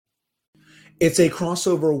It's a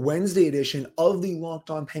crossover Wednesday edition of the Locked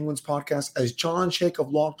On Penguins podcast, as Jon Chik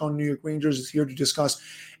of Locked On New York Rangers is here to discuss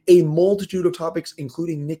a multitude of topics,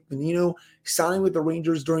 including Nick Bonino signing with the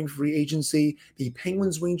Rangers during free agency, the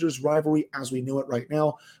Penguins-Rangers rivalry as we know it right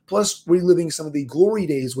now, plus reliving some of the glory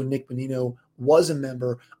days when Nick Bonino was a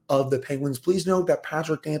member of the Penguins. Please note that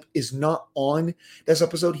Patrick Damp is not on this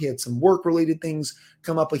episode. He had some work-related things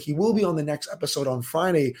come up, but he will be on the next episode on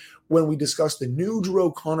Friday when we discuss the new Drew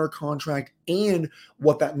O'Connor contract and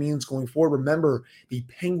what that means going forward. Remember, the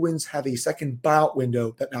Penguins have a second buyout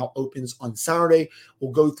window that now opens on Saturday.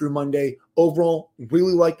 We'll go through Monday. Overall,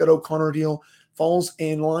 really like that O'Connor deal. Falls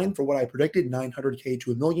in line for what I predicted, $900K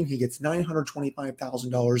to $1 million. He gets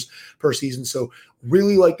 $925,000 per season. So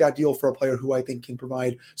really like that deal for a player who I think can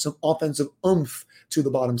provide some offensive oomph to the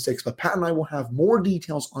bottom six. But Pat and I will have more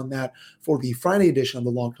details on that for the Friday edition of the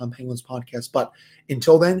Locked On Penguins podcast. But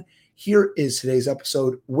until then, here is today's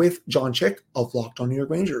episode with Jon Chik of Locked On New York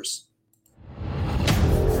Rangers.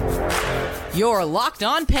 You're Locked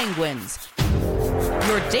On Penguins,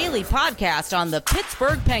 your daily podcast on the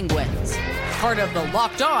Pittsburgh Penguins. Part of the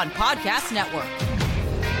Locked On Podcast Network.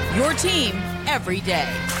 Your team every day.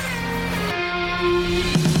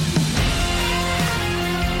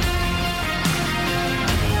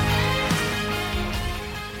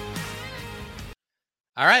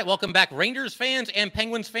 All right, welcome back, Rangers fans and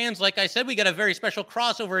Penguins fans. Like I said, we got a very special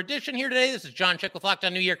crossover edition here today. This is Jon Chik with Locked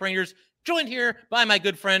On New York Rangers, joined here by my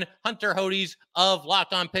good friend Hunter Hodes of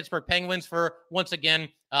Locked On Pittsburgh Penguins for, once again,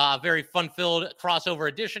 a very fun-filled crossover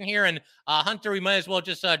edition here. And Hunter, we might as well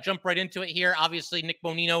just jump right into it here. Obviously, Nick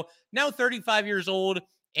Bonino, now 35 years old,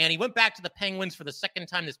 and he went back to the Penguins for the second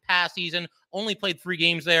time this past season, only played 3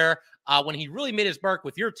 games there. When he really made his mark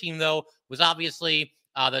with your team, though, was obviously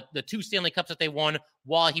the 2 Stanley Cups that they won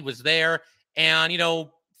while he was there. And, you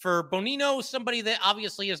know, for Bonino, somebody that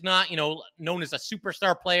obviously is not, known as a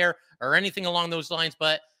superstar player or anything along those lines,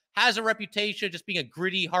 but has a reputation just being a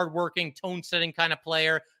gritty, hardworking, tone-setting kind of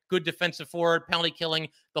player, good defensive forward, penalty killing,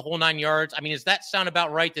 the whole 9 yards. I mean, does that sound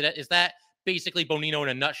about right? Is that basically Bonino in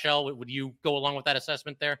a nutshell? Would you go along with that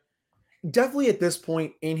assessment there? Definitely at this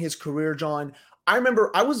point in his career, John. I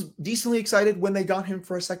remember I was decently excited when they got him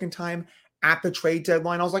for a second time at the trade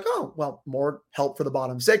deadline. I was like, oh, well, more help for the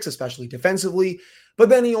bottom six, especially defensively. But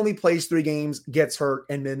then he only plays 3 games, gets hurt,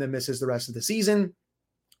 and then misses the rest of the season.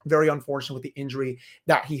 Very unfortunate with the injury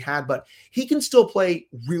that he had, but he can still play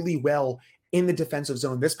really well in the defensive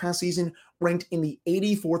zone. This past season, ranked in the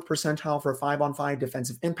 84th percentile for 5-on-5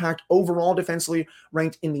 defensive impact. Overall, defensively,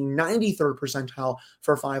 ranked in the 93rd percentile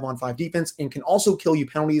for 5-on-5 defense, and can also kill you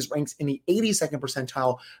penalties, ranks in the 82nd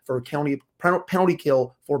percentile for penalty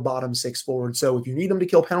kill for bottom 6 forward. So if you need him to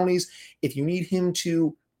kill penalties, if you need him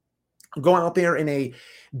to go out there in a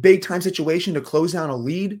big-time situation to close down a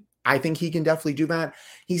lead, I think he can definitely do that.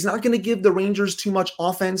 He's not going to give the Rangers too much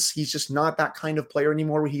offense. He's just not that kind of player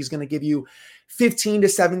anymore where he's going to give you 15 to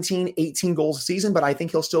 17, 18 goals a season, but I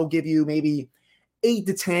think he'll still give you maybe 8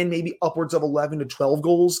 to 10, maybe upwards of 11 to 12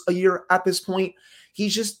 goals a year at this point.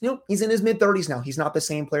 He's just, he's in his mid-30s now. He's not the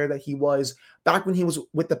same player that he was back when he was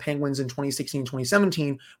with the Penguins in 2016,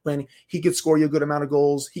 2017, when he could score you a good amount of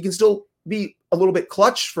goals. He can still be a little bit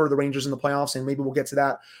clutch for the Rangers in the playoffs, and maybe we'll get to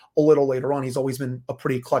that a little later on. He's always been a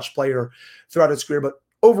pretty clutch player throughout his career, but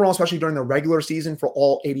overall, especially during the regular season for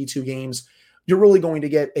all 82 games, you're really going to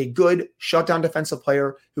get a good shutdown defensive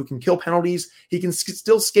player who can kill penalties. He can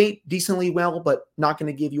still skate decently well, but not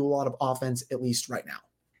going to give you a lot of offense, at least right now.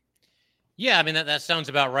 Yeah, I mean, that sounds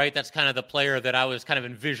about right. That's kind of the player that I was kind of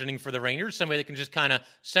envisioning for the Rangers, somebody that can just kind of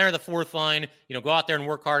center the fourth line, go out there and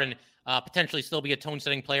work hard and potentially still be a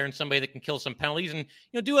tone-setting player, and somebody that can kill some penalties and,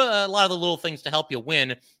 do a lot of the little things to help you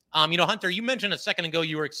win. Hunter, you mentioned a second ago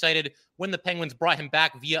you were excited when the Penguins brought him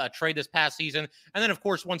back via a trade this past season. And then, of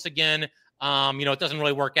course, once again, it doesn't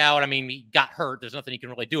really work out. I mean, he got hurt. There's nothing he can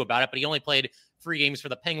really do about it, but he only played 3 games for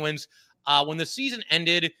the Penguins. When the season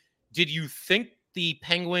ended, did you think the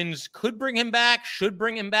Penguins could bring him back, should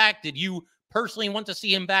bring him back? Did you personally want to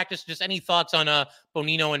see him back? Just any thoughts on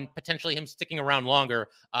Bonino and potentially him sticking around longer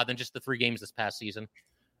than just the 3 games this past season?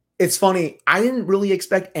 It's funny. I didn't really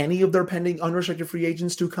expect any of their pending unrestricted free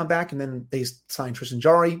agents to come back, and then they signed Tristan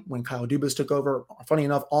Jarry when Kyle Dubas took over, funny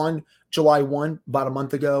enough, on July 1, about a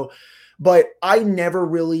month ago. But I never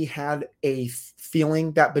really had a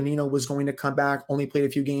feeling that Bonino was going to come back, only played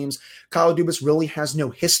a few games. Kyle Dubas really has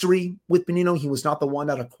no history with Bonino. He was not the one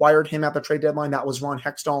that acquired him at the trade deadline. That was Ron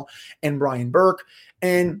Hextall and Brian Burke.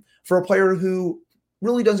 And for a player who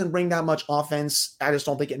really doesn't bring that much offense, I just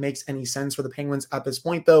don't think it makes any sense for the Penguins at this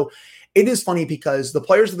point, though. It is funny because the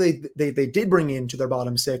players that they did bring into their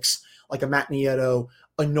bottom 6, like a Matt Nieto,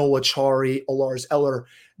 a Noah Chari, a Lars Eller.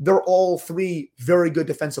 They're all three very good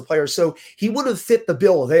defensive players. So he would have fit the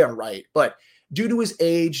bill there, right? But due to his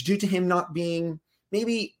age, due to him not being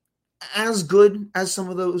maybe as good as some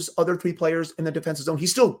of those other three players in the defensive zone,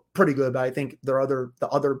 he's still pretty good, but I think the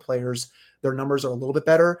other players, their numbers are a little bit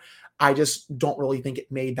better. I just don't really think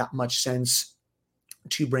it made that much sense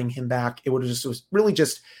to bring him back. It would have just really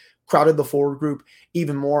crowded the forward group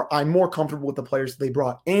even more. I'm more comfortable with the players that they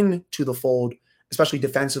brought into the fold, especially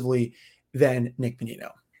defensively, than Nick Bonino.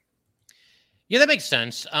 Yeah, that makes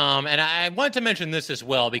sense. And I wanted to mention this as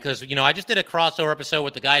well because, I just did a crossover episode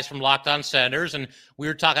with the guys from Locked On Senators, and we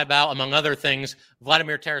were talking about, among other things,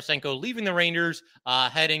 Vladimir Tarasenko leaving the Rangers,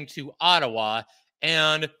 heading to Ottawa.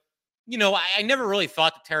 And, I never really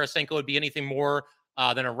thought that Tarasenko would be anything more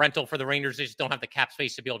than a rental for the Rangers. They just don't have the cap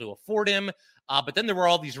space to be able to afford him. But then there were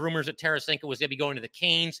all these rumors that Tarasenko was going to be going to the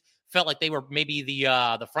Canes. Felt like they were maybe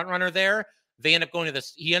the front runner there. He ends up going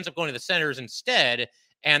to the Senators instead.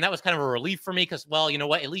 And that was kind of a relief for me because, well, you know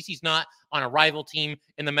what? At least he's not on a rival team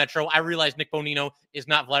in the Metro. I realize Nick Bonino is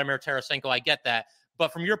not Vladimir Tarasenko. I get that.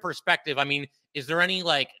 But from your perspective, I mean, is there any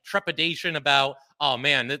trepidation about, oh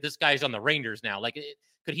man, this guy's on the Rangers now?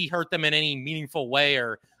 Could he hurt them in any meaningful way,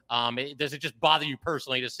 or does it just bother you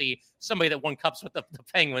personally to see somebody that won cups with the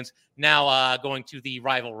Penguins now going to the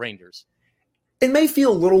rival Rangers? It may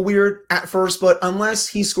feel a little weird at first, but unless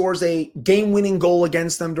he scores a game-winning goal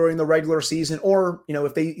against them during the regular season, or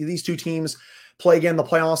if these two teams play again in the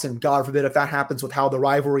playoffs, and God forbid if that happens with how the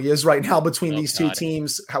rivalry is right now between these two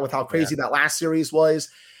teams, with how crazy that last series was,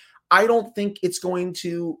 I don't think it's going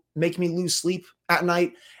to make me lose sleep at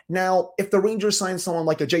night. Now, if the Rangers sign someone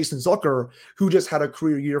like a Jason Zucker, who just had a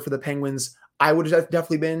career year for the Penguins, I would have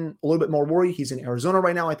definitely been a little bit more worried. He's in Arizona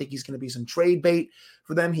right now. I think he's going to be some trade bait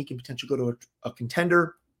for them. He can potentially go to a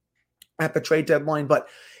contender at the trade deadline. But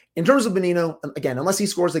in terms of Bonino, again, unless he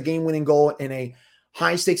scores a game-winning goal in a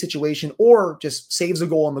high-stakes situation or just saves a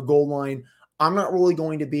goal on the goal line, I'm not really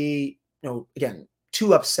going to be, again,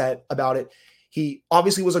 too upset about it. He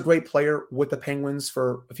obviously was a great player with the Penguins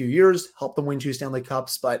for a few years, helped them win 2 Stanley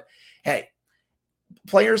Cups. But hey,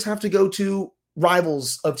 players have to go to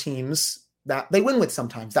rivals of teams that they win with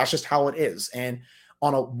sometimes. That's just how it is. And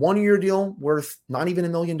on a 1-year deal worth not even $1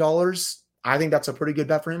 million, I think that's a pretty good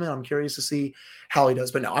bet for him. And I'm curious to see how he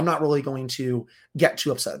does. But no, I'm not really going to get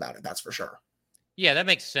too upset about it. That's for sure. Yeah, that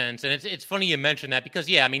makes sense. And it's funny you mentioned that because,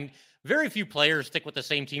 yeah, I mean, very few players stick with the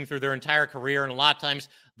same team through their entire career. And a lot of times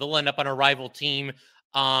they'll end up on a rival team.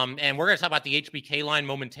 And we're going to talk about the HBK line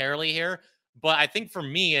momentarily here. But I think for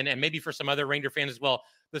me, and maybe for some other Ranger fans as well,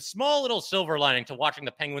 the small little silver lining to watching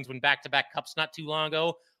the Penguins win back-to-back cups not too long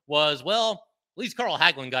ago was, well, at least Carl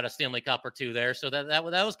Hagelin got a Stanley Cup or 2 there. So that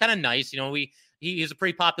was kind of nice. He was a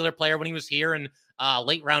pretty popular player when he was here and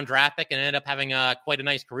late round draft pick and ended up having quite a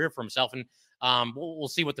nice career for himself. And we'll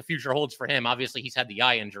see what the future holds for him. Obviously, he's had the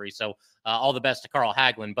eye injury. So all the best to Carl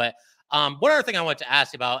Hagelin. But one other thing I wanted to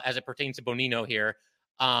ask about as it pertains to Bonino here.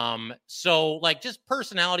 So just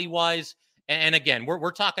personality wise, and again,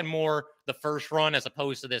 we're talking more the first run as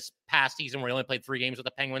opposed to this past season where he only played 3 games with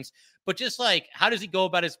the Penguins. But just how does he go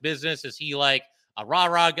about his business? Is he a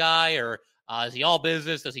rah-rah guy, or is he all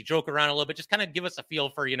business? Does he joke around a little bit? Just kind of give us a feel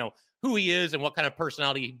for, who he is and what kind of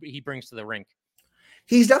personality he brings to the rink.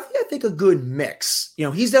 He's definitely, I think, a good mix.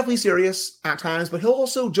 He's definitely serious at times, but he'll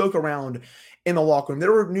also joke around in the locker room.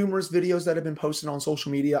 There were numerous videos that have been posted on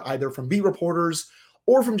social media, either from beat reporters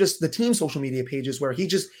or from just the team social media pages, where he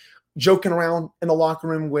just joking around in the locker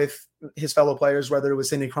room with his fellow players, whether it was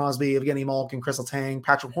Sidney Crosby, Evgeny Malkin, Crystal Tang,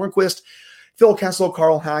 Patrick Hornquist, Phil Kessel,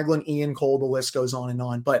 Carl Hagelin, Ian Cole, the list goes on and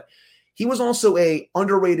on. But he was also a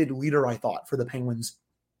underrated leader, I thought, for the Penguins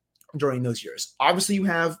during those years. Obviously, you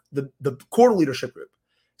have the core leadership group.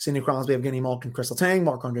 Sidney Crosby, Evgeny Malkin, Crystal Tang,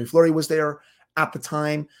 Marc-Andre Fleury was there at the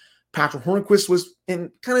time. Patrick Hornquist was in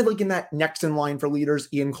that next in line for leaders.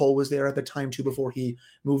 Ian Cole was there at the time too, before he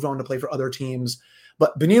moved on to play for other teams.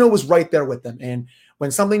 But Bonino was right there with them. And when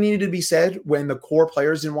something needed to be said, when the core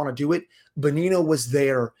players didn't want to do it, Bonino was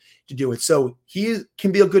there to do it. So he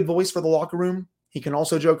can be a good voice for the locker room. He can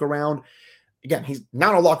also joke around. Again, he's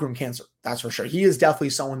not a locker room cancer, that's for sure. He is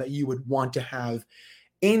definitely someone that you would want to have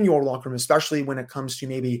in your locker room, especially when it comes to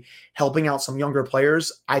maybe helping out some younger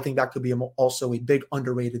players. I think that could be also a big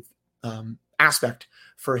underrated aspect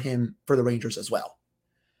for him, for the Rangers as well.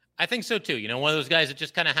 I think so too. One of those guys that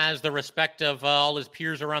just kind of has the respect of all his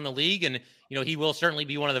peers around the league. And, he will certainly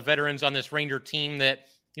be one of the veterans on this Ranger team that,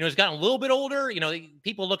 has gotten a little bit older.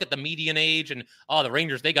 People look at the median age and, the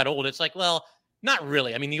Rangers, they got old. It's like, well, Not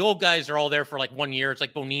really. I mean, the old guys are all there for like 1 year. It's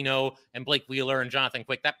like Bonino and Blake Wheeler and Jonathan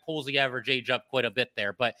Quick. That pulls the average age up quite a bit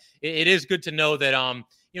there. But it is good to know that,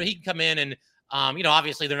 he can come in and,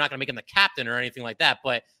 obviously they're not going to make him the captain or anything like that.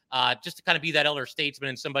 But just to kind of be that elder statesman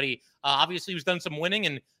and somebody, obviously, who's done some winning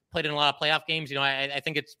and played in a lot of playoff games. I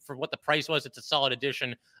think it's, for what the price was, it's a solid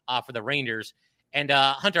addition for the Rangers. And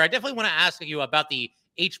Hunter, I definitely want to ask you about the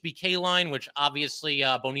HBK line, which obviously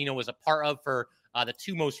Bonino was a part of for the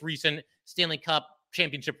two most recent Stanley Cup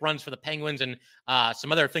championship runs for the Penguins, and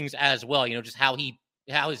some other things as well, just how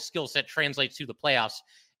his skill set translates to the playoffs.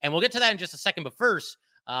 And we'll get to that in just a second. But first,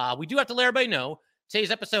 we do have to let everybody know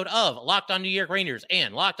today's episode of Locked On New York Rangers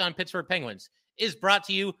and Locked On Pittsburgh Penguins is brought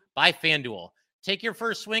to you by FanDuel. Take your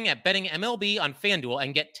first swing at betting MLB on FanDuel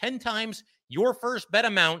and get 10 times your first bet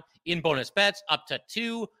amount in bonus bets up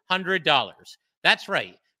to $200. That's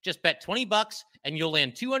right. Just bet $20 and you'll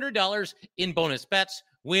land $200 in bonus bets,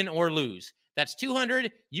 win or lose. That's $200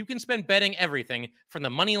 you can spend betting everything from the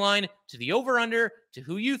money line to the over-under to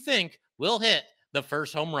who you think will hit the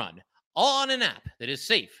first home run. All on an app that is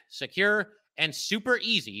safe, secure, and super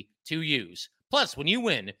easy to use. Plus, when you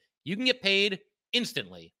win, you can get paid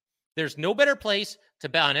instantly. There's no better place to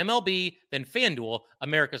bet on MLB than FanDuel,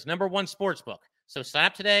 America's #1 sportsbook. So sign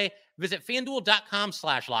up today. Visit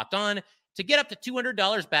FanDuel.com/LockedOn to get up to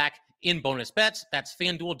 $200 back in bonus bets. That's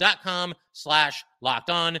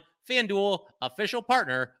FanDuel.com/LockedOn. FanDuel, official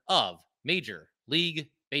partner of Major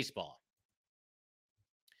League Baseball.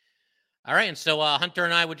 All right, and so Hunter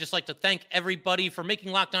and I would just like to thank everybody for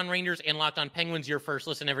making Locked On Rangers and Locked On Penguins your first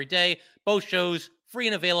listen every day. Both shows free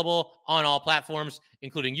and available on all platforms,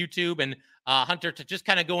 including YouTube. And Hunter, to just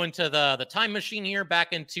kind of go into the time machine here,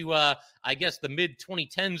 back into, I guess, the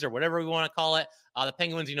mid-2010s or whatever we want to call it. The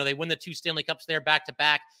Penguins, they win the 2 Stanley Cups there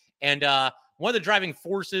back-to-back. And one of the driving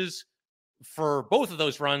forces for both of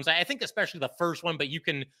those runs, I think especially the first one, but you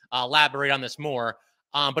can elaborate on this more.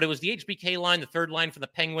 But it was the HBK line, the third line for the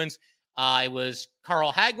Penguins. It was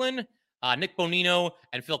Carl Hagelin, Nick Bonino,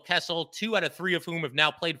 and Phil Kessel, 2 out of 3 of whom have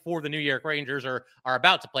now played for the New York Rangers or are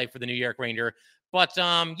about to play for the New York Ranger. But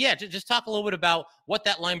just talk a little bit about what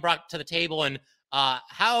that line brought to the table and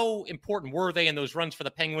how important were they in those runs for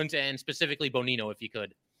the Penguins, and specifically Bonino, if you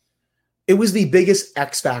could. It was the biggest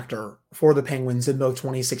X factor for the Penguins in both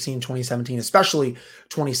 2016, 2017, especially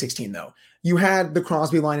 2016, though. You had the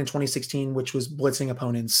Crosby line in 2016, which was blitzing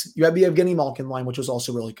opponents. You had the Evgeny Malkin line, which was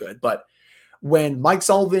also really good. But when Mike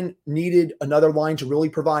Sullivan needed another line to really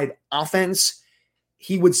provide offense,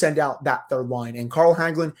 he would send out that third line. And Carl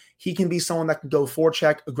Hagelin, he can be someone that can go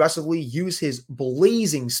forecheck aggressively, use his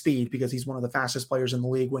blazing speed because he's one of the fastest players in the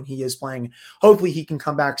league when he is playing. Hopefully he can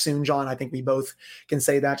come back soon, John. I think we both can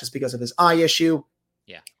say that just because of his eye issue.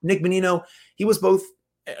 Yeah. Nick Bonino, he was both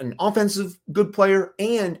an offensive good player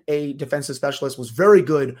and a defensive specialist, was very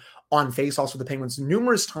good on faceoffs for the Penguins.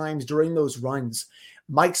 Numerous times during those runs,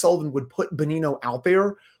 Mike Sullivan would put Bonino out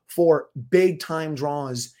there for big time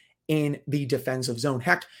draws in the defensive zone.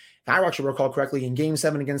 Heck, if I actually recall correctly, in Game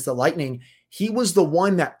 7 against the Lightning, he was the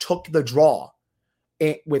one that took the draw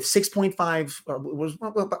with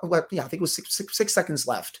 6.5, I think it was six seconds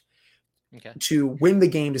left to win the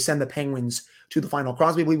game to send the Penguins to the final.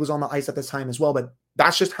 Crosby, I believe, was on the ice at this time as well, but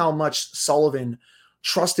that's just how much Sullivan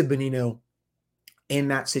trusted Bonino in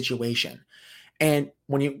that situation. And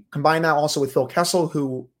when you combine that also with Phil Kessel,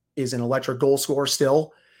 who is an electric goal scorer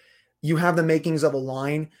still, you have the makings of a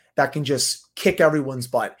line that can just kick everyone's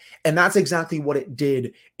butt. And that's exactly what it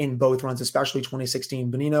did in both runs, especially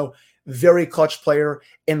 2016. Bonino, very clutch player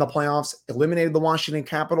in the playoffs, eliminated the Washington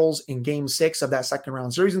Capitals in Game 6 of that second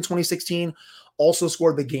round series in 2016, also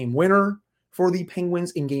scored the game winner for the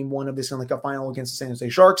Penguins in Game 1 of the Stanley Cup final against the San Jose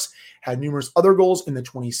Sharks, had numerous other goals in the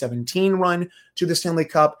 2017 run to the Stanley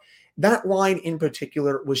Cup. That line in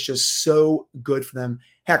particular was just so good for them.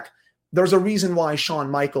 Heck, there's a reason why Shawn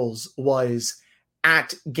Michaels was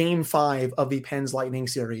at Game 5 of the Pens Lightning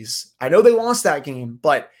series. I know they lost that game,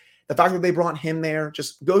 but the fact that they brought him there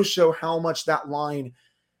just goes to show how much that line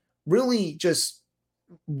really just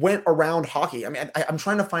went around hockey. I mean, I'm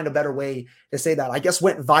trying to find a better way to say that. I guess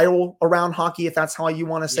went viral around hockey, if that's how you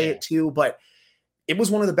want to say it too, but it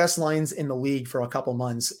was one of the best lines in the league for a couple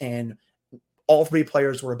months, and all 3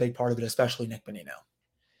 players were a big part of it, especially Nick Bonino.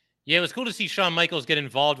 Yeah, it was cool to see Shawn Michaels get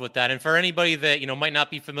involved with that. And for anybody that, might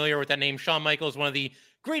not be familiar with that name, Shawn Michaels, one of the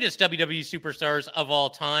greatest WWE superstars of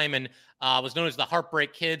all time, and was known as the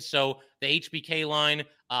Heartbreak Kid. So the HBK line,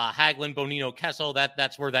 Hagelin, Bonino, Kessel,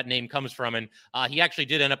 that's where that name comes from. And he actually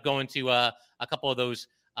did end up going to a couple of those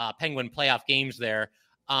Penguin playoff games there.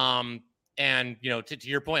 And, to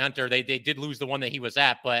your point, Hunter, they did lose the one that he was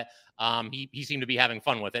at, but he seemed to be having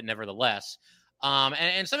fun with it nevertheless.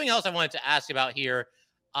 And something else I wanted to ask about here,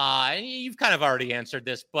 and you've kind of already answered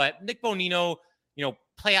this, but Nick Bonino,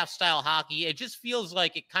 playoff style hockey, it just feels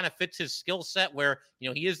like it kind of fits his skill set where,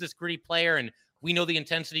 he is this gritty player, and we know the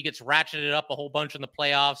intensity gets ratcheted up a whole bunch in the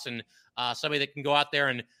playoffs, and somebody that can go out there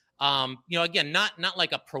and, again, not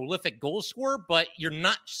like a prolific goal scorer, but you're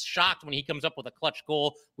not shocked when he comes up with a clutch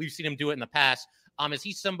goal. We've seen him do it in the past. Is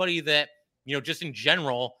he somebody that, just in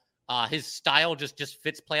general, his style just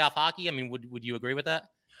fits playoff hockey? I mean, would you agree with that?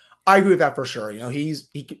 I agree with that for sure.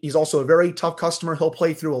 He's also a very tough customer. He'll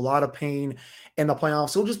play through a lot of pain in the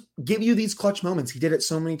playoffs. He'll just give you these clutch moments. He did it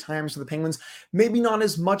so many times for the Penguins. Maybe not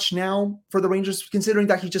as much now for the Rangers, considering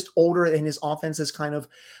that he's just older and his offense has kind of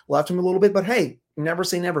left him a little bit. But hey, never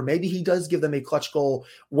say never. Maybe he does give them a clutch goal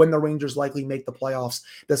when the Rangers likely make the playoffs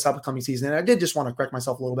this upcoming season. And I did just want to correct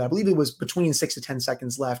myself a little bit. I believe it was between 6 to 10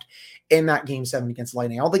 seconds left in that Game 7 against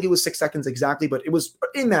Lightning. I don't think it was 6 seconds exactly, but it was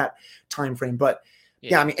in that time frame. But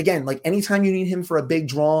yeah, I mean, again, like anytime you need him for a big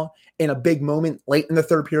draw in a big moment late in the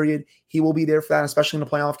third period, he will be there for that, especially in a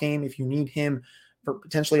playoff game. If you need him for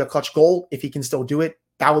potentially a clutch goal, if he can still do it,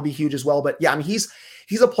 that would be huge as well. But yeah, I mean, he's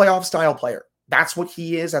a playoff style player. That's what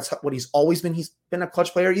he is. That's what he's always been. He's been a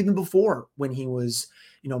clutch player even before when he was,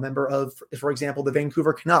 a member of, for example, the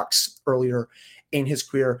Vancouver Canucks earlier in his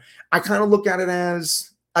career. I kind of look at it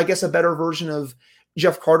as, I guess, a better version of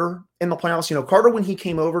Jeff Carter in the playoffs. Carter, when he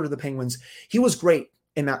came over to the Penguins, he was great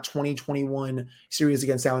in that 2021 series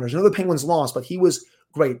against the Islanders. I know the Penguins lost, but he was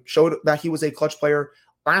great. Showed that he was a clutch player.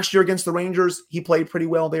 Last year against the Rangers, he played pretty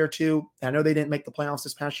well there too. I know they didn't make the playoffs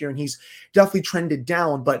this past year, and he's definitely trended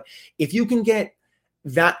down. But if you can get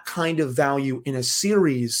that kind of value in a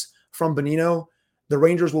series from Bonino, the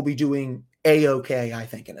Rangers will be doing A-okay, I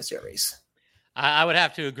think, in a series. I would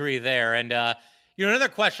have to agree there. And, another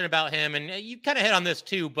question about him, and you kind of hit on this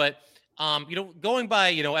too, but, going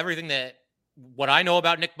by, everything what I know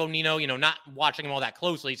about Nick Bonino, not watching him all that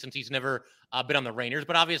closely since he's never been on the Rangers,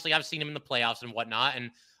 but obviously I've seen him in the playoffs and whatnot.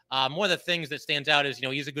 And one of the things that stands out is,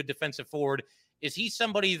 he's a good defensive forward. Is he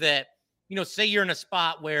somebody that, say you're in a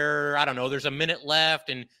spot where, I don't know, there's a minute left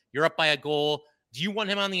and you're up by a goal. Do you want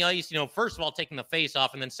him on the ice, first of all, taking the face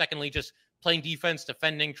off, and then secondly, just playing defense,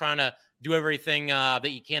 defending, trying to do everything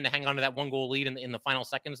that you can to hang on to that 1-goal lead in the final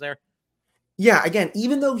seconds there? Yeah, again,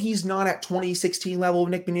 even though he's not at 2016 level of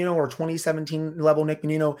Nick Bonino or 2017 level Nick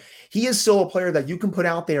Bonino, he is still a player that you can put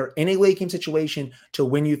out there in a late game situation to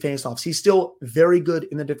win you faceoffs. He's still very good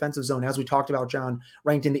in the defensive zone. As we talked about, John,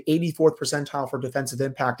 ranked in the 84th percentile for defensive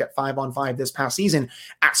impact at 5-on-5 this past season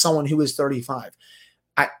at someone who is 35.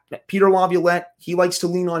 Peter Laviolette, he likes to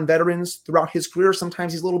lean on veterans throughout his career.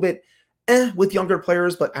 Sometimes he's a little bit with younger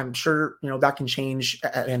players, but I'm sure, that can change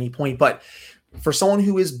at any point. But for someone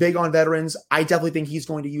who is big on veterans, I definitely think he's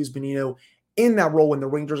going to use Bonino in that role when the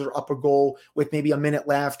Rangers are up a goal with maybe a minute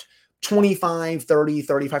left, 25, 30,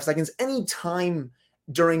 35 seconds, any time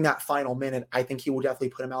during that final minute. I think he will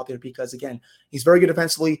definitely put him out there because, again, he's very good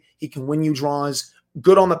defensively. He can win you draws,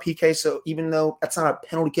 good on the PK. So even though that's not a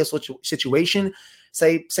penalty kill situation,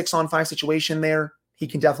 say 6-on-5 situation there, he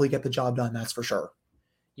can definitely get the job done. That's for sure.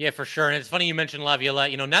 Yeah, for sure. And it's funny you mentioned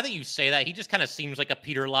Laviolette. Now that you say that, he just kind of seems like a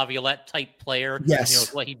Peter Laviolette type player.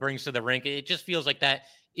 Yes. What he brings to the rink. It just feels like that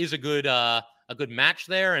is a good match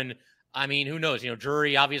there. And I mean, who knows?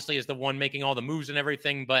 Drury obviously is the one making all the moves and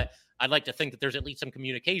everything, but I'd like to think that there's at least some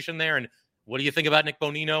communication there. And what do you think about Nick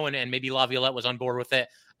Bonino? And maybe Laviolette was on board with it.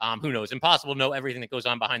 Who knows? Impossible to know everything that goes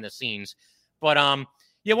on behind the scenes. But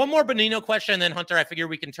one more Bonino question. And then Hunter, I figure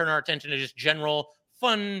we can turn our attention to just general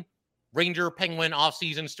fun Ranger Penguin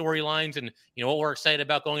offseason storylines and, what we're excited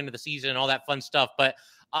about going into the season and all that fun stuff. But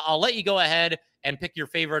I'll let you go ahead and pick your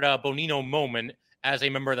favorite Bonino moment as a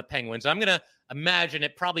member of the Penguins. I'm going to imagine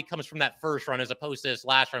it probably comes from that first run as opposed to this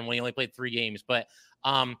last run when he only played 3 games. But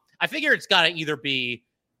I figure it's got to either be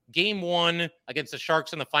Game 1 against the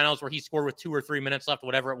Sharks in the finals where he scored with 2 or 3 minutes left,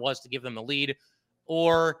 whatever it was, to give them the lead.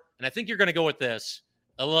 Or, and I think you're going to go with this,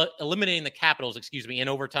 eliminating the Capitals, in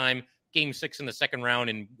overtime, Game 6 in the second round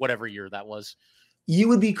in whatever year that was. You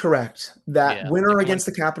would be correct. That winner against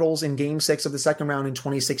the Capitals in Game 6 of the second round in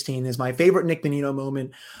 2016 is my favorite Nick Bonino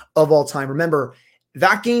moment of all time. Remember,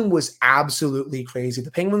 that game was absolutely crazy.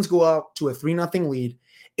 The Penguins go out to a 3-0 lead.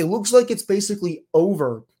 It looks like it's basically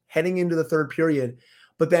over heading into the third period,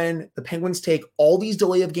 but then the Penguins take all these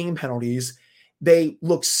delay of game penalties. They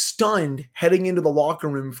look stunned heading into the locker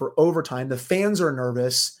room for overtime. The fans are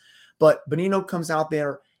nervous, but Bonino comes out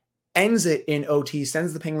there, ends it in OT,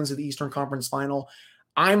 sends the Penguins to the Eastern Conference Final.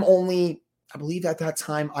 I believe at that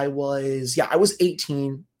time I was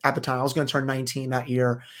 18 at the time. I was going to turn 19 that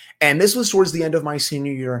year. And this was towards the end of my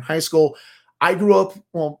senior year in high school. I grew up,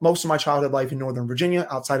 well, most of my childhood life in Northern Virginia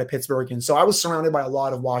outside of Pittsburgh. And so I was surrounded by a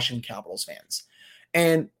lot of Washington Capitals fans.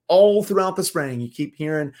 And all throughout the spring, you keep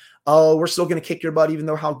hearing, oh, we're still going to kick your butt, even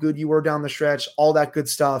though how good you were down the stretch, all that good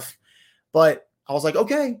stuff. But I was like,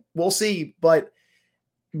 okay, we'll see. But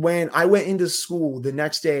when I went into school the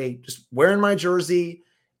next day, just wearing my jersey,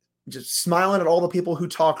 just smiling at all the people who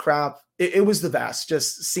talk crap, it was the best,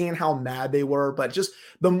 just seeing how mad they were. But just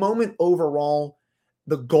the moment overall,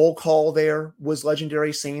 the goal call there was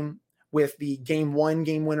legendary. Same with the game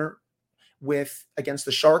winner with against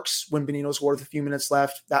the Sharks when Benito scored with a few minutes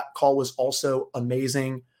left. That call was also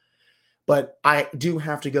amazing. But I do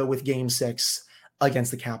have to go with game 6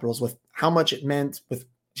 against the Capitals with how much it meant, with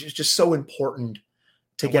just so important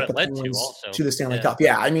to get the Penguins to the Stanley Cup.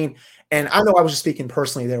 Yeah, I mean, and I know I was just speaking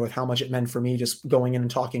personally there with how much it meant for me just going in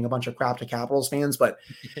and talking a bunch of crap to Capitals fans, but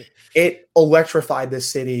it electrified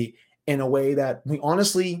this city in a way that we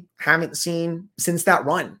honestly haven't seen since that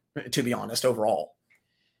run, to be honest, overall.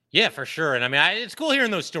 Yeah, for sure. And I mean, it's cool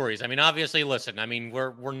hearing those stories. I mean, obviously, listen, I mean,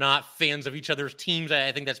 we're not fans of each other's teams.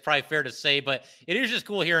 I think that's probably fair to say, but it is just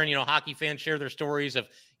cool hearing, hockey fans share their stories of,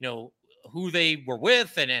 who they were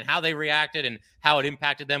with and how they reacted and how it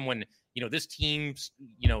impacted them when, this team,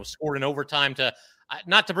 scored in overtime to,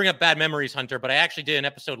 not to bring up bad memories, Hunter, but I actually did an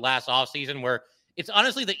episode last offseason where it's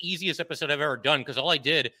honestly the easiest episode I've ever done, because all I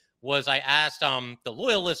did was I asked the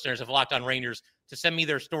loyal listeners of Locked On Rangers to send me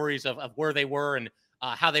their stories of where they were and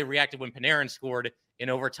how they reacted when Panarin scored in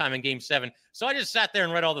overtime in Game 7. So I just sat there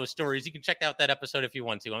and read all those stories. You can check out that episode if you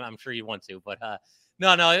want to. I'm sure you want to. But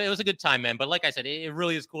no, it was a good time, man. But like I said, it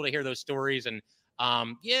really is cool to hear those stories. And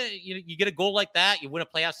you get a goal like that, you win a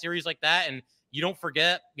playoff series like that, and you don't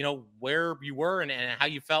forget, where you were and how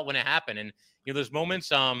you felt when it happened. And those moments,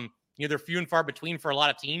 they're few and far between for a lot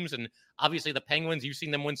of teams. And obviously the Penguins, you've seen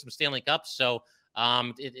them win some Stanley Cups. So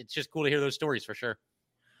it's just cool to hear those stories for sure.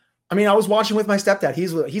 I mean, I was watching with my stepdad.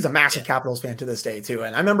 He's a massive Capitals fan to this day too.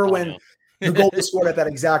 And I remember when the goal was scored at that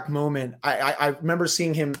exact moment, I remember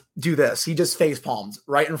seeing him do this. He just face palmed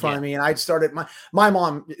right in front of me. And I started, my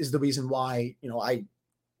mom is the reason why, I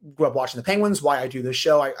grew up watching the Penguins, why I do this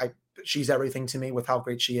show. She's everything to me with how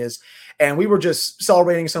great she is. And we were just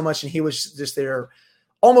celebrating so much. And he was just there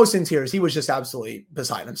almost in tears. He was just absolutely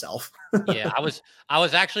beside himself. Yeah, I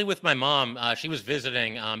was actually with my mom. She was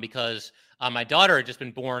visiting because my daughter had just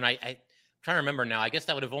been born. I'm trying to remember now. I guess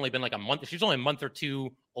that would have only been like a month. She was only a month or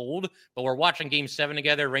two old, but we're watching Game 7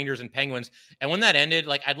 together, Rangers and Penguins. And when that ended,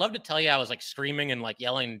 like, I'd love to tell you I was like screaming and like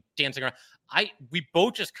yelling, dancing around. We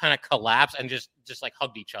both just kind of collapsed and just like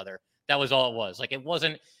hugged each other. That was all it was. Like, it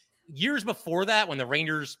wasn't years before that when the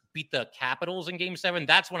Rangers beat the Capitals in Game 7.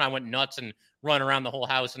 That's when I went nuts and run around the whole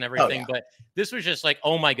house and everything. Oh, yeah. But this was just like,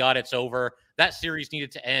 oh my God, it's over. That series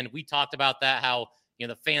needed to end. We talked about that, how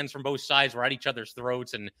the fans from both sides were at each other's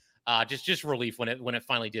throats, and just relief when it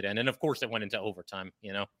finally did end. And of course, it went into overtime.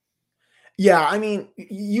 Yeah, I mean,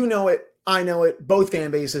 it, I know it. Both fan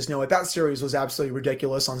bases know it. That series was absolutely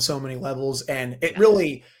ridiculous on so many levels, and it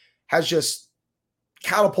really has just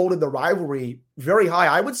catapulted the rivalry very high.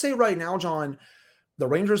 I would say right now, John, the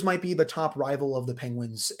Rangers might be the top rival of the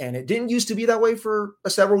Penguins, and it didn't used to be that way for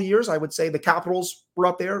several years. I would say the Capitals were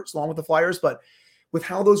up there along with the Flyers, but with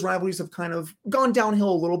how those rivalries have kind of gone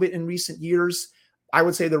downhill a little bit in recent years, I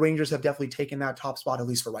would say the Rangers have definitely taken that top spot, at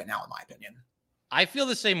least for right now, in my opinion. I feel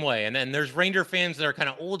the same way. And then there's Ranger fans that are kind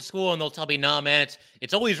of old school, and they'll tell me, nah, man,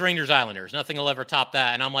 it's always Rangers Islanders. Nothing will ever top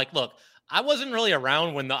that. And I'm like, look, I wasn't really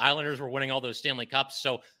around when the Islanders were winning all those Stanley Cups.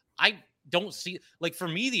 So I don't see, like, for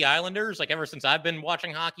me, the Islanders, like, ever since I've been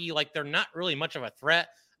watching hockey, like, they're not really much of a threat.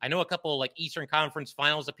 I know a couple like Eastern Conference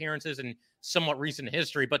Finals appearances in somewhat recent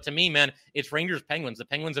history, but to me, man, it's Rangers Penguins. The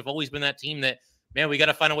Penguins have always been that team that, man, we got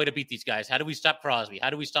to find a way to beat these guys. How do we stop Crosby? How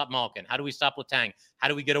do we stop Malkin? How do we stop Letang? How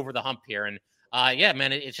do we get over the hump here? And yeah,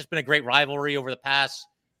 man, it's just been a great rivalry over the past,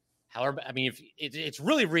 however, I mean, it's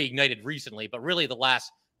really reignited recently, but really the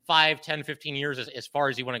last 5, 10, 15 years, as far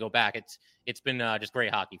as you want to go back, it's been just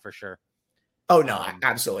great hockey for sure. Oh, no,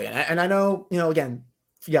 absolutely. And I know, again,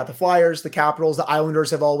 the Flyers, the Capitals, the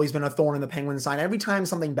Islanders have always been a thorn in the Penguins' side. Every time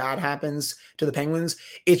something bad happens to the Penguins,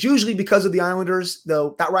 it's usually because of the Islanders,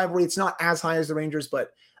 though that rivalry, it's not as high as the Rangers.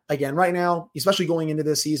 But again, right now, especially going into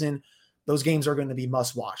this season, those games are going to be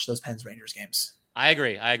must watch, those Pens-Rangers games. I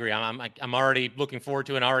agree. I'm already looking forward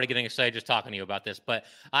to it and already getting excited just talking to you about this. But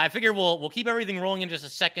I figure we'll keep everything rolling in just a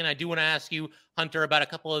second. I do want to ask you, Hunter, about a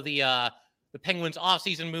couple of the Penguins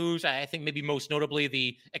offseason moves. I think maybe most notably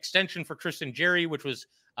the extension for Tristan Jarry, which was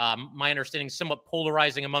my understanding somewhat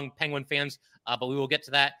polarizing among Penguin fans. But we will get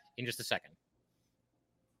to that in just a second.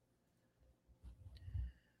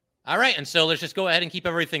 All right, and so let's just go ahead and keep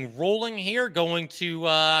everything rolling here. Going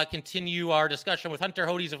to continue our discussion with Hunter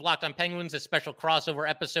Hodes of Locked On Penguins, a special crossover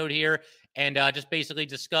episode here, and just basically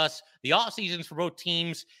discuss the off seasons for both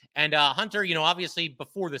teams. And Hunter, obviously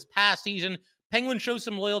before this past season, Penguins show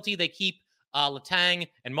some loyalty. They keep Letang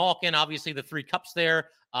and Malkin, obviously the 3 cups there,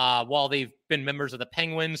 while they've been members of the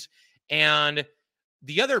Penguins. And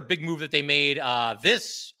the other big move that they made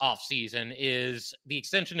this offseason is the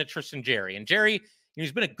extension to Tristan Jarry. And Jarry,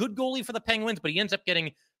 he's been a good goalie for the Penguins, but he ends up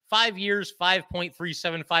getting 5 years,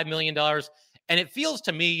 $5.375 million. And it feels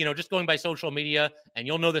to me, just going by social media, and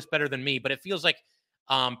you'll know this better than me, but it feels like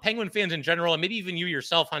Penguin fans in general, and maybe even you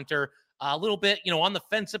yourself, Hunter, a little bit, on the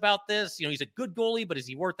fence about this. He's a good goalie, but is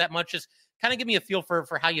he worth that much? Just kind of give me a feel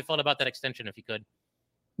for how you felt about that extension, if you could.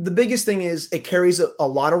 The biggest thing is it carries a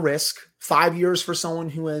lot of risk. 5 years for someone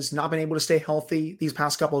who has not been able to stay healthy these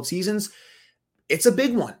past couple of seasons. It's a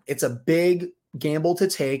big one. It's a big gamble to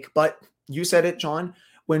take, but you said it, John.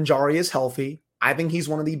 When Jarry is healthy, I think he's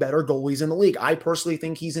one of the better goalies in the league. I personally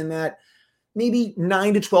think he's in that maybe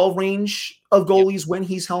 9 to 12 range of goalies when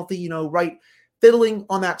he's healthy, right fiddling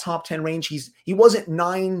on that top 10 range. He wasn't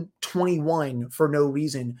 921 for no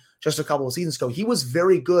reason just a couple of seasons ago. He was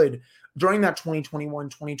very good during that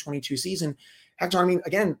 2021-2022 season. Heck, John,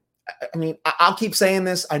 I'll keep saying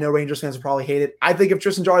this. I know Rangers fans will probably hate it. I think if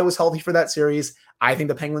Tristan Jarry was healthy for that series, I think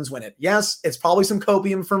the Penguins win it. Yes, it's probably some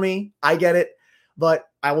copium for me. I get it. But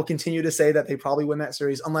I will continue to say that they probably win that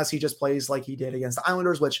series unless he just plays like he did against the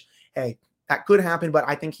Islanders, which, hey, that could happen. But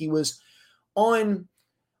I think he was on,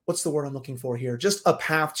 what's the word I'm looking for here? Just a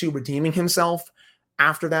path to redeeming himself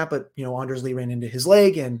after that. But, Anders Lee ran into his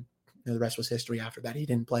leg, and the rest was history after that. He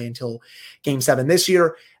didn't play until Game 7 this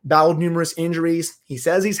year. Battled numerous injuries. He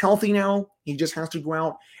says he's healthy now. He just has to go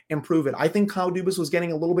out and prove it. I think Kyle Dubas was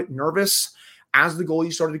getting a little bit nervous as the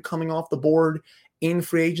goalie started coming off the board in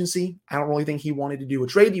free agency. I don't really think he wanted to do a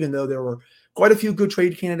trade, even though there were quite a few good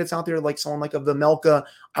trade candidates out there, like someone like of the Melka.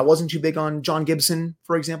 I wasn't too big on John Gibson,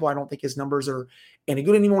 for example. I don't think his numbers are any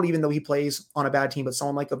good anymore, even though he plays on a bad team. But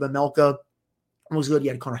someone like of the Melka was good.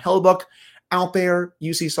 You had Connor Hellebuck out there,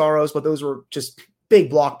 UC Soros, but those were just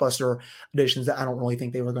big blockbuster additions that I don't really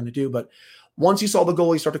think they were going to do. But once you saw the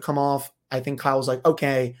goalie start to come off, I think Kyle was like,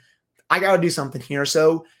 okay, I got to do something here.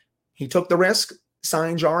 So he took the risk,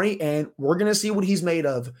 signed Jarry, and we're going to see what he's made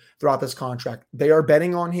of throughout this contract. They are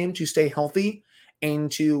betting on him to stay healthy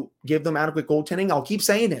and to give them adequate goaltending. I'll keep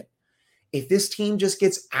saying it. If this team just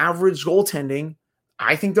gets average goaltending,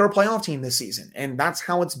 I think they're a playoff team this season. And that's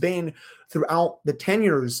how it's been throughout the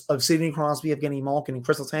tenures of Sidney Crosby, Evgeny Malkin, and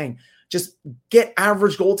Chris Letang. Just get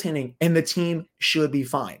average goaltending, and the team should be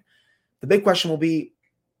fine. The big question will be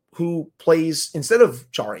who plays instead of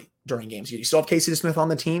Jarry during games. You still have Casey Smith on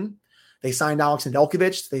the team. They signed Alex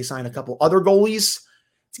Nedeljkovic. They signed a couple other goalies.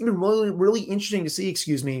 It's going to be really, really interesting to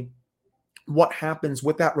see, what happens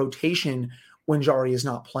with that rotation when Jarry is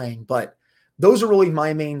not playing. But those are really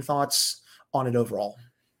my main thoughts on it overall.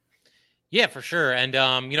 Yeah, for sure. And,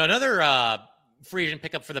 another free agent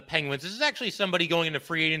pickup for the Penguins. This is actually somebody going into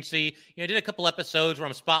free agency. I did a couple episodes where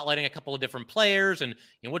I'm spotlighting a couple of different players and,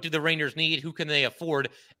 what do the Rangers need? Who can they afford?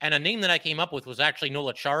 And a name that I came up with was actually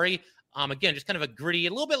Noel Acciari. Again, just kind of a gritty, a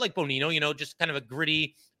little bit like Bonino, just kind of a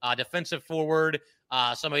gritty defensive forward,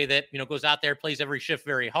 somebody that, goes out there, plays every shift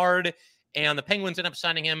very hard. And the Penguins end up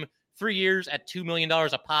signing him 3 years at $2 million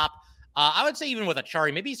a pop. I would say even with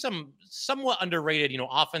Acciari, maybe some somewhat underrated,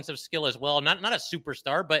 offensive skill as well. Not a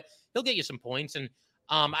superstar, but he'll get you some points. And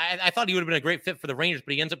I thought he would have been a great fit for the Rangers,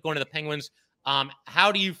 but he ends up going to the Penguins.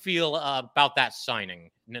 How do you feel about that signing,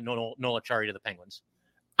 Noel Acciari to the Penguins?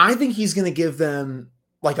 I think he's going to give them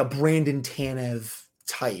like a Brandon Tanev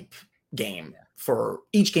type game for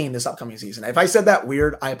each game this upcoming season. If I said that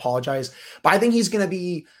weird, I apologize. But I think he's going to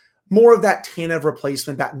be more of that Tanev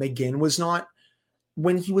replacement that McGinn was not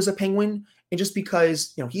when he was a Penguin. And just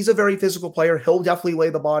because, he's a very physical player, he'll definitely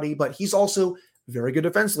lay the body, but he's also very good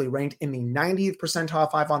defensively, ranked in the 90th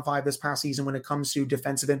percentile 5-on-5 this past season when it comes to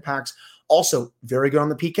defensive impacts. Also very good on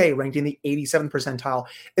the PK, ranked in the 87th percentile.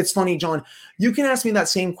 It's funny, John, you can ask me that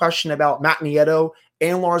same question about Matt Nieto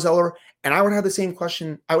and Lars Eller, and I would have the same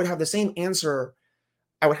question. I would have the same answer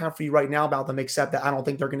I would have for you right now about them, except that I don't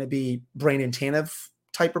think they're going to be Brandon Tanev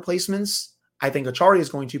type replacements. I think Acciari is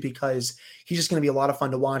going to, because he's just going to be a lot of fun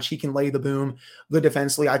to watch. He can lay the boom, good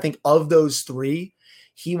defensively. I think of those three,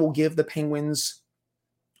 he will give the Penguins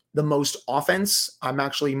the most offense. I'm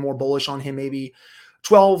actually more bullish on him, maybe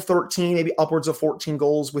 12, 13, maybe upwards of 14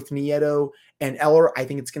 goals with Nieto and Eller. I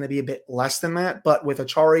think it's going to be a bit less than that. But with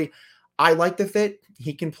Acciari, I like the fit.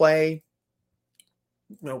 He can play,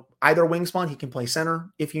 either wing spot. He can play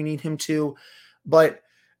center if you need him to. But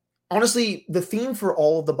honestly, the theme for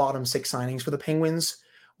all of the bottom 6 signings for the Penguins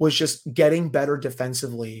was just getting better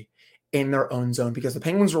defensively in their own zone, because the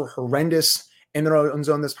Penguins were horrendous in their own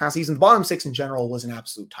zone this past season. The bottom 6 in general was an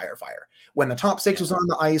absolute tire fire. When the top 6 was on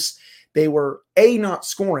the ice, they were A, not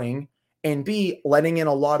scoring, and B, letting in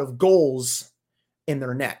a lot of goals in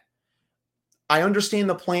their net. I understand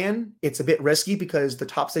the plan. It's a bit risky because the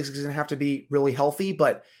top 6 is going to have to be really healthy,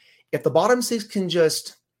 but if the bottom 6 can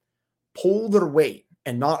just pull their weight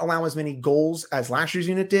and not allow as many goals as last year's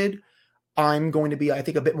unit did, I'm going to be, I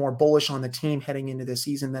think, a bit more bullish on the team heading into this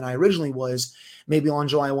season than I originally was, maybe on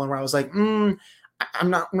July 1, where I was like, I'm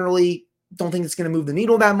not really, don't think it's going to move the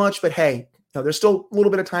needle that much, but hey, there's still a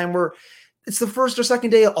little bit of time where it's the first or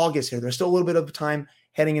second day of August here. There's still a little bit of time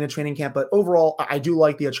heading into training camp, but overall, I do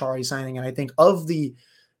like the Acciari signing, and I think of the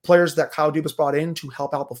players that Kyle Dubas brought in to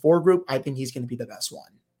help out the forward group, I think he's going to be the best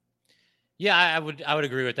one. Yeah, I would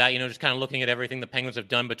agree with that. Just kind of looking at everything the Penguins have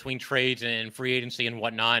done between trades and free agency and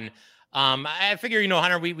whatnot. And, I figure,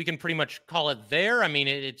 Hunter, we can pretty much call it there. I mean,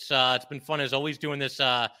 it's been fun as always doing this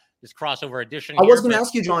this crossover edition. I was going to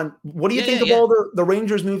ask you, John, what do you think of all the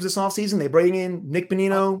Rangers moves this offseason? They bring in Nick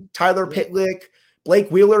Bonino, Tyler Pitlick, Blake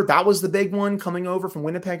Wheeler. That was the big one coming over from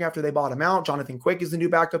Winnipeg after they bought him out. Jonathan Quick is the new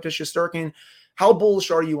backup to Shesterkin. How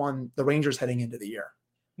bullish are you on the Rangers heading into the year?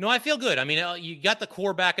 No, I feel good. I mean, you got the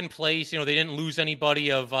core back in place. They didn't lose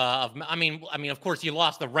anybody of course you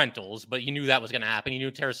lost the rentals, but you knew that was going to happen. You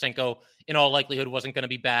knew Tarasenko in all likelihood wasn't going to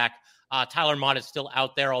be back. Tyler Mott is still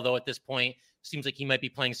out there, although at this point seems like he might be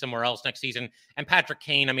playing somewhere else next season. And Patrick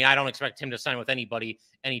Kane, I mean, I don't expect him to sign with anybody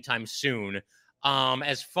anytime soon.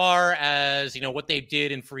 As far as, what they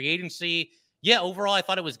did in free agency, overall, I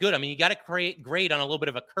thought it was good. I mean, you got to grade on a little bit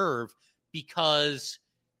of a curve because,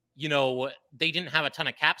 they didn't have a ton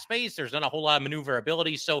of cap space. There's not a whole lot of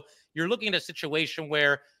maneuverability. So you're looking at a situation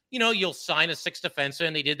where, you'll sign a 6th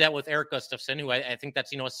defenseman. They did that with Eric Gustafsson, who I think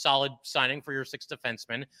that's, a solid signing for your 6th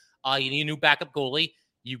defenseman. You need a new backup goalie.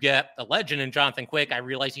 You get a legend in Jonathan Quick. I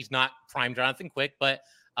realize he's not prime Jonathan Quick, but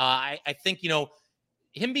I think,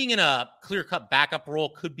 him being in a clear-cut backup role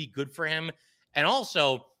could be good for him. And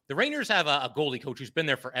also, the Rangers have a goalie coach who's been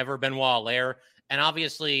there forever, Benoit Allaire. And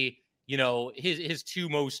obviously, his 2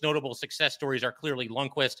 most notable success stories are clearly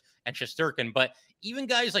Lundqvist and Shesterkin. But even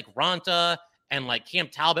guys like Ranta and like Cam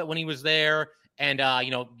Talbot when he was there, and,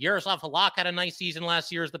 Yaroslav Halak had a nice season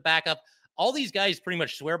last year as the backup. All these guys pretty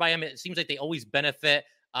much swear by him. It seems like they always benefit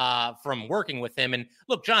from working with him. And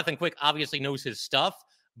look, Jonathan Quick obviously knows his stuff,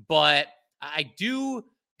 but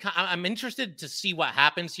I'm interested to see what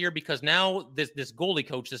happens here, because now this goalie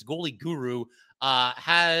coach, this goalie guru,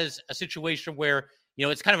 has a situation where,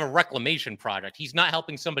 it's kind of a reclamation project. He's not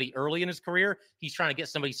helping somebody early in his career. He's trying to get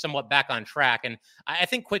somebody somewhat back on track. And I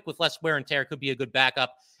think Quick with less wear and tear could be a good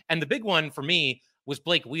backup. And the big one for me was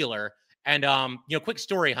Blake Wheeler. And, quick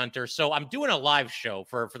story, Hunter. So I'm doing a live show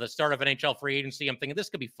for the start of NHL free agency. I'm thinking this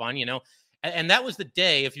could be fun, and that was the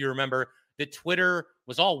day, if you remember, that Twitter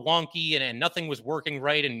was all wonky and nothing was working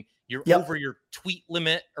right. And you're over your tweet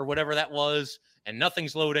limit or whatever that was, and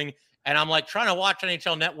nothing's loading. And I'm like trying to watch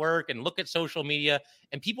NHL Network and look at social media,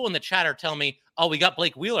 and people in the chat are telling me, oh, we got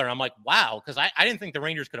Blake Wheeler. And I'm like, wow, because I didn't think the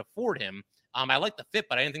Rangers could afford him. I like the fit,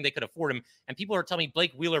 but I didn't think they could afford him. And people are telling me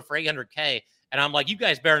Blake Wheeler for $800K. And I'm like, you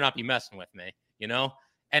guys better not be messing with me,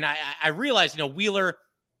 And I realized, Wheeler,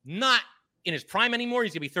 not in his prime anymore.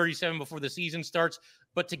 He's going to be 37 before the season starts.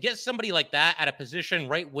 But to get somebody like that at a position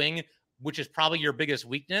right wing, which is probably your biggest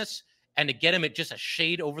weakness, and to get him at just a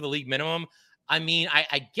shade over the league minimum, I mean,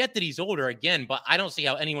 I get that he's older again, but I don't see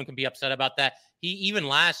how anyone can be upset about that. He, even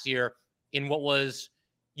last year, in what was,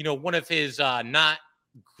 one of his not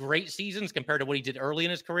great seasons compared to what he did early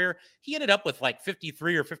in his career, he ended up with like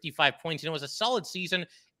 53 or 55 points. It was a solid season.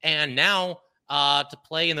 And now to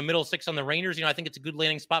play in the middle 6 on the Rangers, I think it's a good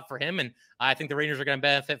landing spot for him. And I think the Rangers are going to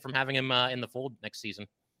benefit from having him in the fold next season.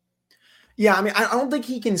 Yeah, I mean, I don't think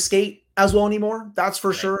he can skate as well anymore. That's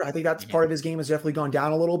for sure. I think that's part of his game has definitely gone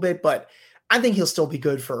down a little bit, but I think he'll still be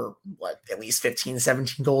good for at least 15,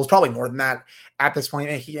 17 goals, probably more than that at this point.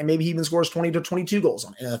 Maybe he even scores 20 to 22 goals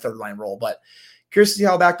in a 3rd-line role, but curious to see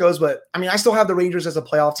how that goes. But I mean, I still have the Rangers as a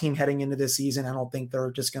playoff team heading into this season. I don't think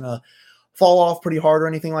they're just going to fall off pretty hard or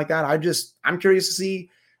anything like that. I'm curious to see,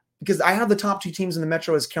 because I have the top 2 teams in the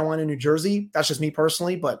Metro as Carolina and New Jersey. That's just me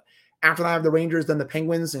personally. But after that, I have the Rangers, then the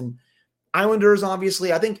Penguins and Islanders,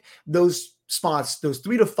 obviously. I think those spots, those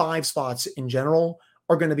 3 to 5 spots in general,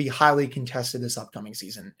 are going to be highly contested this upcoming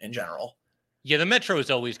season in general. Yeah, the Metro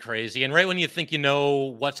is always crazy. And right when you think you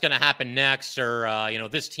know what's going to happen next, or,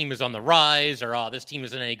 this team is on the rise, or, this team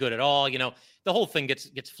isn't any good at all, the whole thing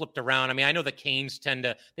gets flipped around. I mean, I know the Canes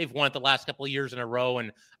they've won it the last couple of years in a row.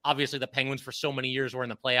 And obviously the Penguins for so many years were in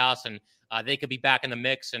the playoffs, and they could be back in the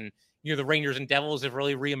mix. And, the Rangers and Devils have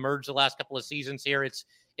really reemerged the last couple of seasons here.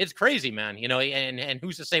 It's crazy, man, and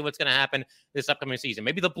who's to say what's going to happen this upcoming season?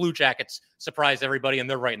 Maybe the Blue Jackets surprise everybody and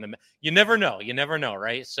they're right in the, you never know.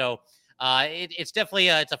 Right. So, it's definitely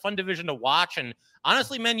it's a fun division to watch. And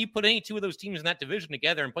honestly, man, you put any two of those teams in that division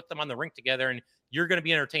together and put them on the rink together, and you're going to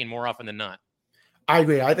be entertained more often than not. I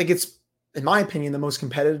agree. I think it's, in my opinion, the most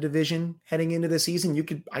competitive division heading into the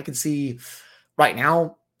season. I could see right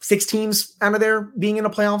now 6 teams out of there being in a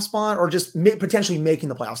playoff spot, or just potentially making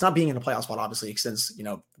the playoffs. Not being in a playoff spot, obviously, since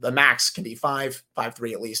the max can be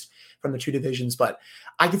 5-3 at least from the 2 divisions. But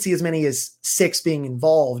I could see as many as 6 being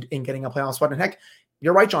involved in getting a playoff spot. And heck,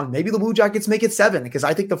 you're right, John. Maybe the Blue Jackets make it 7, because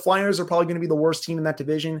I think the Flyers are probably going to be the worst team in that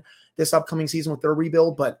division this upcoming season with their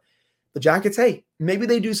rebuild. But the Jackets, hey, maybe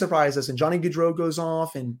they do surprise us, and Johnny Gaudreau goes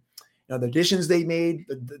off, and the additions they made,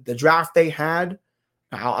 the draft they had.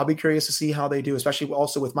 I'll be curious to see how they do, especially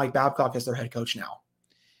also with Mike Babcock as their head coach now.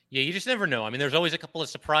 Yeah, you just never know. I mean, there's always a couple of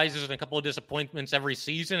surprises and a couple of disappointments every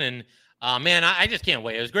season. And man, I just can't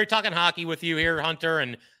wait. It was great talking hockey with you here, Hunter.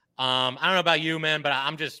 And I don't know about you, man, but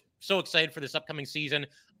I'm just so excited for this upcoming season.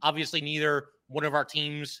 Obviously, neither one of our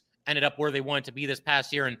teams ended up where they wanted to be this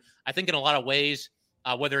past year. And I think in a lot of ways,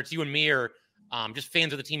 whether it's you and me or just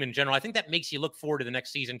fans of the team in general, I think that makes you look forward to the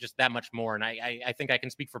next season just that much more. And I think I can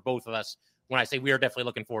speak for both of us when I say we are definitely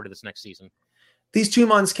looking forward to this next season. These 2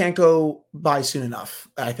 months can't go by soon enough,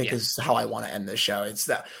 I think, is how I want to end this show. It's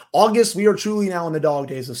that August, we are truly now in the dog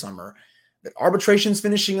days of summer. The arbitration's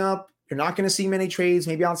finishing up. You're not going to see many trades,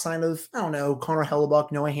 maybe outside of, I don't know, Connor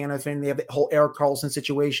Hellebuck, Noah Hannafin. They have the whole Erik Karlsson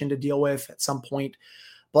situation to deal with at some point.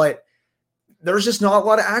 But there's just not a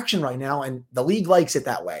lot of action right now, and the league likes it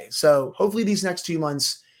that way. So hopefully these next 2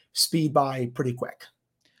 months speed by pretty quick.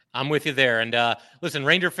 I'm with you there. And listen,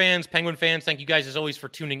 Ranger fans, Penguin fans, thank you guys as always for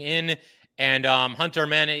tuning in. And Hunter,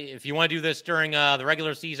 man, if you want to do this during the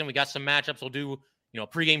regular season, we got some matchups. We'll do, a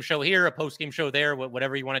pregame show here, a postgame show there,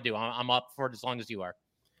 whatever you want to do. I'm up for it as long as you are.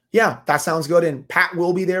 Yeah, that sounds good. And Pat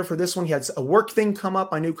will be there for this one. He had a work thing come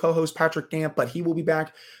up, my new co-host Patrick Damp, but he will be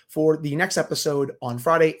back for the next episode on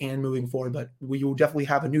Friday and moving forward. But we will definitely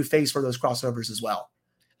have a new face for those crossovers as well.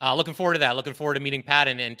 Looking forward to that. Looking forward to meeting Pat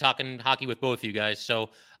and talking hockey with both of you guys. So,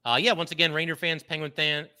 once again, Ranger fans, Penguin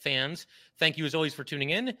fans, thank you as always for tuning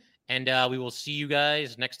in. And we will see you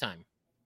guys next time.